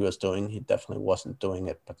know what he was doing. He definitely wasn't doing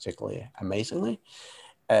it particularly amazingly,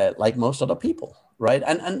 like most other people, right?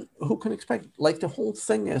 And who can expect, like the whole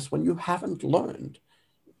thing is when you haven't learned,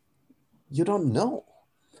 you don't know.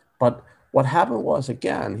 But what happened was,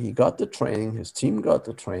 again, he got the training, his team got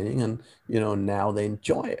the training, and, now they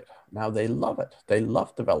enjoy it. Now they love it. They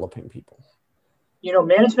love developing people.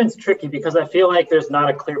 Management's tricky because I feel like there's not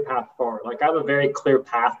a clear path forward. Like I have a very clear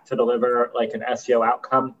path to deliver like an SEO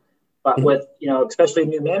outcome, but with, especially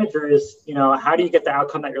new managers, how do you get the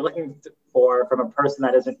outcome that you're looking for from a person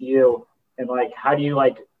that isn't you? And like, how do you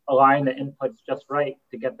like align the inputs just right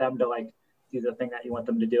to get them to like do the thing that you want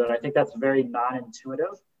them to do? And I think that's very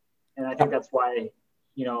non-intuitive. And I think that's why,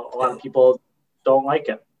 a lot of people don't like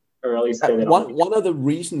it. Or at least one of the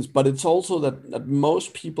reasons, but it's also that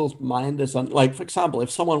most people's mind is on, like, for example,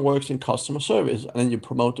 if someone works in customer service and then you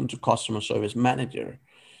promote them to customer service manager,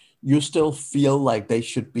 you still feel like they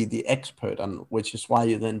should be the expert on, which is why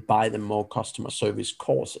you then buy them more customer service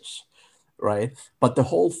courses, right? But the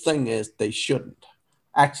whole thing is they shouldn't.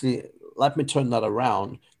 Actually, let me turn that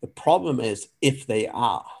around. The problem is if they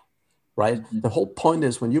are, right? The whole point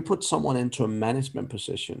is when you put someone into a management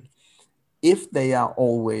position, if they are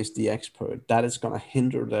always the expert, that is going to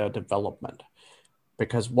hinder their development.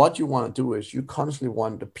 Because what you want to do is you constantly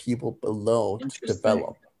want the people below to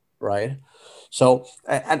develop, right? So,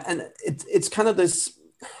 and it's kind of this,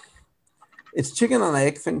 it's chicken and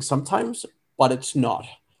egg thing sometimes, but it's not.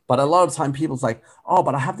 But a lot of time people's like, oh,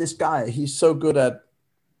 but I have this guy, he's so good at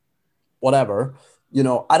whatever,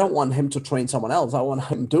 I don't want him to train someone else. I want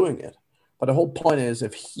him doing it. But the whole point is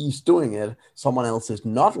if he's doing it, someone else is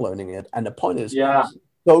not learning it. And the point is he's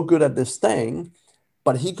so good at this thing,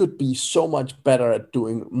 but he could be so much better at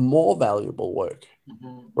doing more valuable work,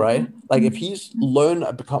 right? Like if he's learned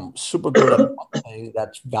and become super good at something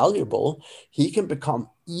that's valuable, he can become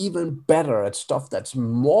even better at stuff that's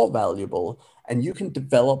more valuable, and you can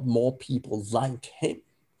develop more people like him,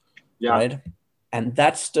 right? And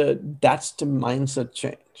that's the mindset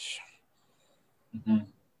change.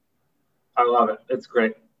 I love it. It's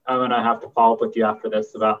great. I'm going to have to follow up with you after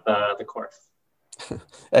this about the course.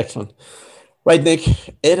 Excellent. Right, Nick,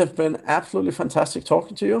 it has been absolutely fantastic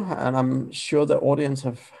talking to you, and I'm sure the audience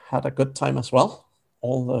have had a good time as well.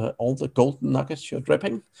 All the golden nuggets you're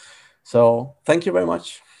dripping. So thank you very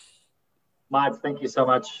much. Mads, thank you so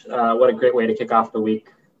much. What a great way to kick off the week.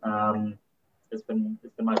 It's been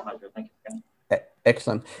my pleasure. Thank you again.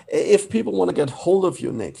 Excellent. If people want to get hold of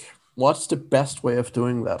you, Nick, what's the best way of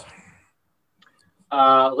doing that?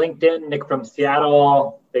 LinkedIn, Nick from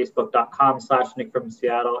Seattle, Facebook.com/Nick from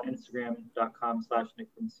Seattle, Instagram.com/Nick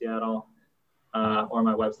from Seattle, or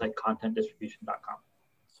my website, contentdistribution.com.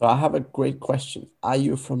 So I have a great question. Are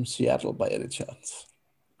you from Seattle by any chance?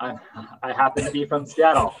 I happen to be from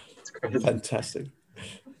Seattle. It's crazy. Fantastic.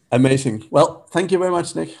 Amazing. Well, thank you very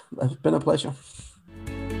much, Nick. It's been a pleasure.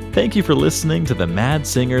 Thank you for listening to the Mad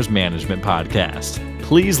Singers Management Podcast.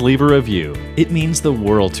 Please leave a review. It means the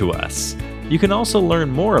world to us. You can also learn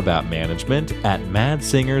more about management at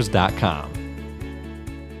madsingers.com.